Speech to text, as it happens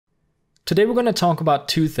Today we're going to talk about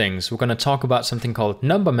two things. We're going to talk about something called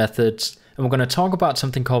number methods, and we're going to talk about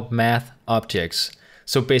something called math objects.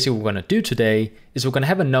 So basically what we're going to do today is we're going to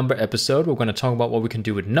have a number episode. We're going to talk about what we can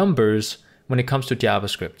do with numbers when it comes to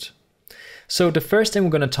JavaScript. So the first thing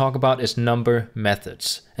we're going to talk about is number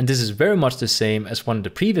methods. And this is very much the same as one of the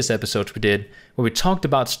previous episodes we did where we talked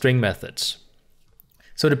about string methods.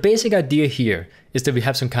 So the basic idea here is that we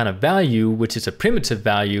have some kind of value, which is a primitive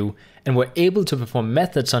value, and we're able to perform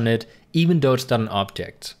methods on it even though it's not an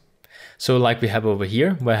object. So like we have over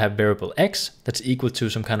here, where I have variable x that's equal to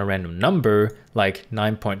some kind of random number like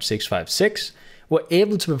 9.656, we're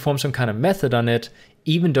able to perform some kind of method on it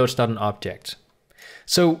even though it's not an object.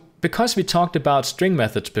 So because we talked about string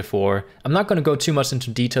methods before, I'm not going to go too much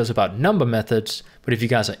into details about number methods, but if you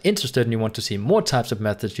guys are interested and you want to see more types of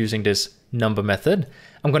methods using this number method,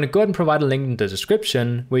 I'm going to go ahead and provide a link in the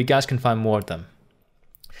description where you guys can find more of them.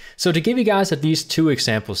 So to give you guys at least two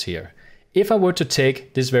examples here, if I were to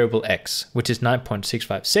take this variable x, which is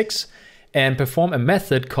 9.656, and perform a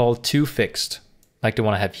method called toFixed, like the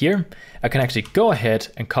one I have here, I can actually go ahead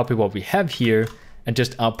and copy what we have here and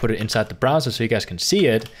just output it inside the browser so you guys can see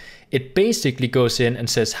it. It basically goes in and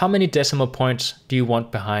says how many decimal points do you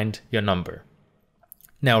want behind your number.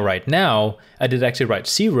 Now right now, I did actually write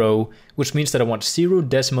 0, which means that I want 0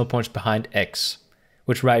 decimal points behind x,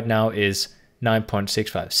 which right now is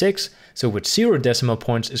 9.656. So with 0 decimal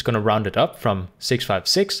points, it's going to round it up from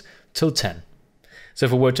 656 till 10. So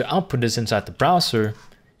if I were to output this inside the browser,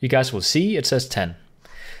 you guys will see it says 10.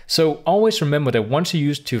 So always remember that once you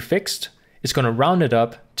use toFixed, it's going to round it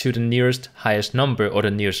up to the nearest highest number or the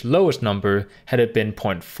nearest lowest number. Had it been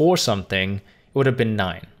 0.4 something, it would have been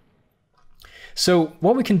 9. So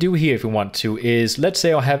what we can do here if we want to is, let's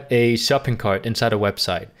say I have a shopping cart inside a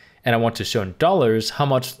website and I want to show in dollars how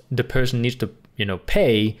much the person needs to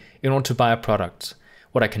pay in order to buy a product.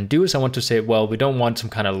 What I can do is I want to say, well, we don't want some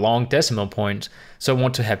kind of long decimal point, so I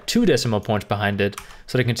want to have 2 decimal points behind it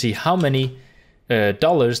so they can see how many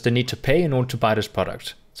dollars they need to pay in order to buy this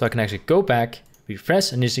product. So I can actually go back,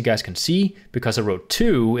 refresh, and as you guys can see, because I wrote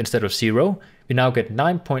 2 instead of 0, we now get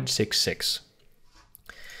 9.66.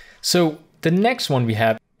 So the next one we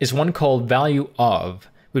have is one called value of,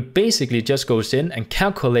 which basically just goes in and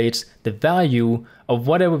calculates the value of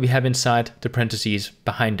whatever we have inside the parentheses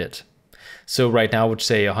behind it. So right now I would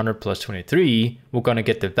say 100 plus 23, we're going to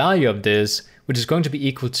get the value of this, which is going to be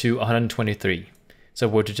equal to 123. So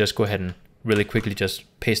if we were to just go ahead and really quickly just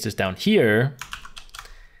paste this down here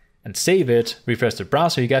and save it, refresh the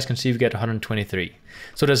browser, you guys can see we get 123.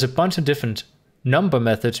 So there's a bunch of different number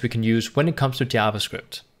methods we can use when it comes to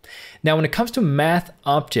JavaScript. Now when it comes to math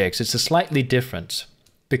objects, it's a slightly different,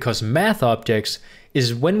 because math objects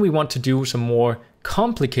is when we want to do some more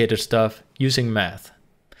complicated stuff using math.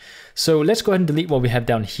 So let's go ahead and delete what we have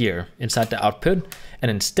down here inside the output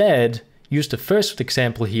and instead use the first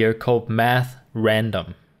example here called math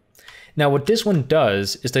random. Now what this one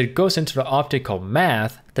does is that it goes into the object called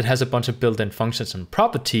math that has a bunch of built-in functions and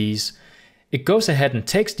properties. It goes ahead and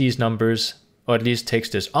takes these numbers, or at least takes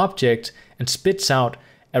this object, and spits out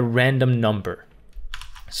a random number.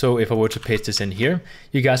 So if I were to paste this in here,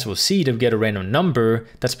 you guys will see that we get a random number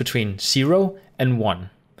that's between 0 and 1.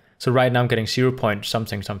 So right now I'm getting 0 point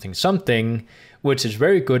something something something, which is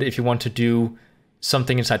very good if you want to do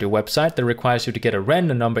something inside your website that requires you to get a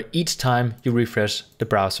random number each time you refresh the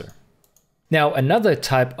browser. Now another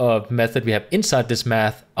type of method we have inside this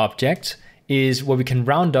math object is where we can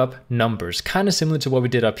round up numbers, kind of similar to what we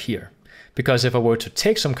did up here. Because if I were to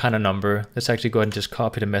take some kind of number, let's actually go ahead and just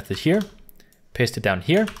copy the method here, paste it down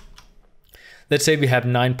here. Let's say we have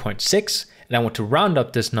 9.6 and I want to round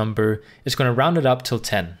up this number. It's going to round it up till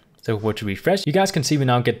 10. So if we were to refresh, you guys can see we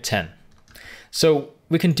now get 10. So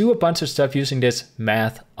we can do a bunch of stuff using this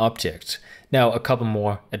math object. Now a couple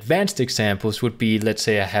more advanced examples would be, let's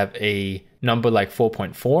say I have a number like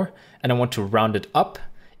 4.4 and I want to round it up.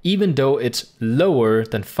 Even though it's lower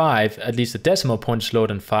than 5, at least the decimal point is lower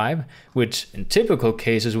than 5, which in typical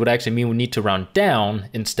cases would actually mean we need to round down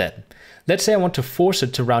instead. Let's say I want to force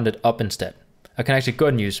it to round it up instead. I can actually go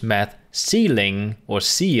ahead and use math ceiling or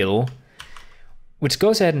ceil, which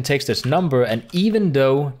goes ahead and takes this number, and even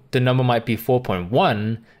though the number might be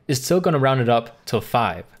 4.1, it's still going to round it up till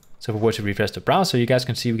 5. So if we were to refresh the browser, you guys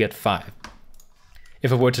can see we get 5.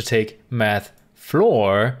 If I were to take math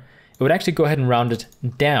floor, it would actually go ahead and round it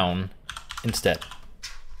down instead.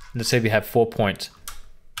 Let's say we have 4.9.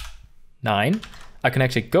 I can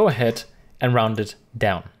actually go ahead and round it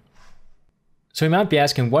down. So you might be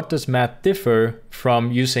asking, what does math differ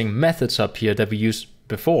from using methods up here that we used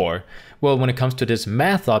before? Well, when it comes to this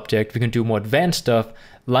math object, we can do more advanced stuff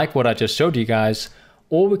like what I just showed you guys,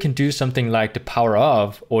 or we can do something like the power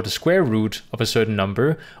of or the square root of a certain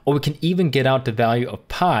number, or we can even get out the value of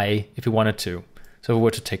pi if we wanted to. So if we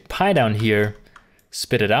were to take pi down here,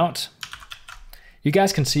 spit it out, you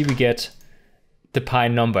guys can see we get the pi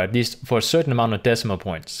number, at least for a certain amount of decimal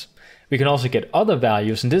points. We can also get other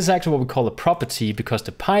values, and this is actually what we call a property, because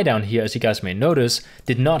the pi down here, as you guys may notice,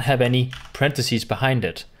 did not have any parentheses behind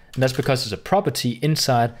it. And that's because it's a property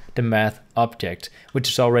inside the math object, which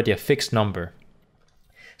is already a fixed number.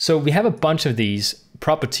 So we have a bunch of these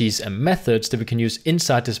properties and methods that we can use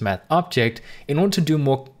inside this math object in order to do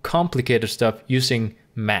more complicated stuff using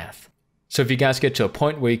math. So if you guys get to a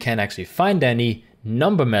point where you can't actually find any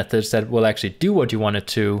number methods that will actually do what you want it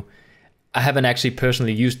to, I haven't actually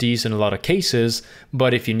personally used these in a lot of cases,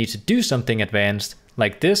 but if you need to do something advanced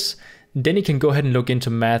like this, then you can go ahead and look into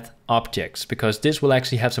math objects, because this will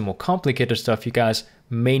actually have some more complicated stuff you guys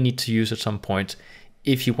may need to use at some point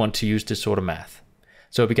if you want to use this sort of math.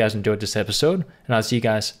 So I hope you guys enjoyed this episode, and I'll see you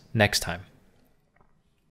guys next time.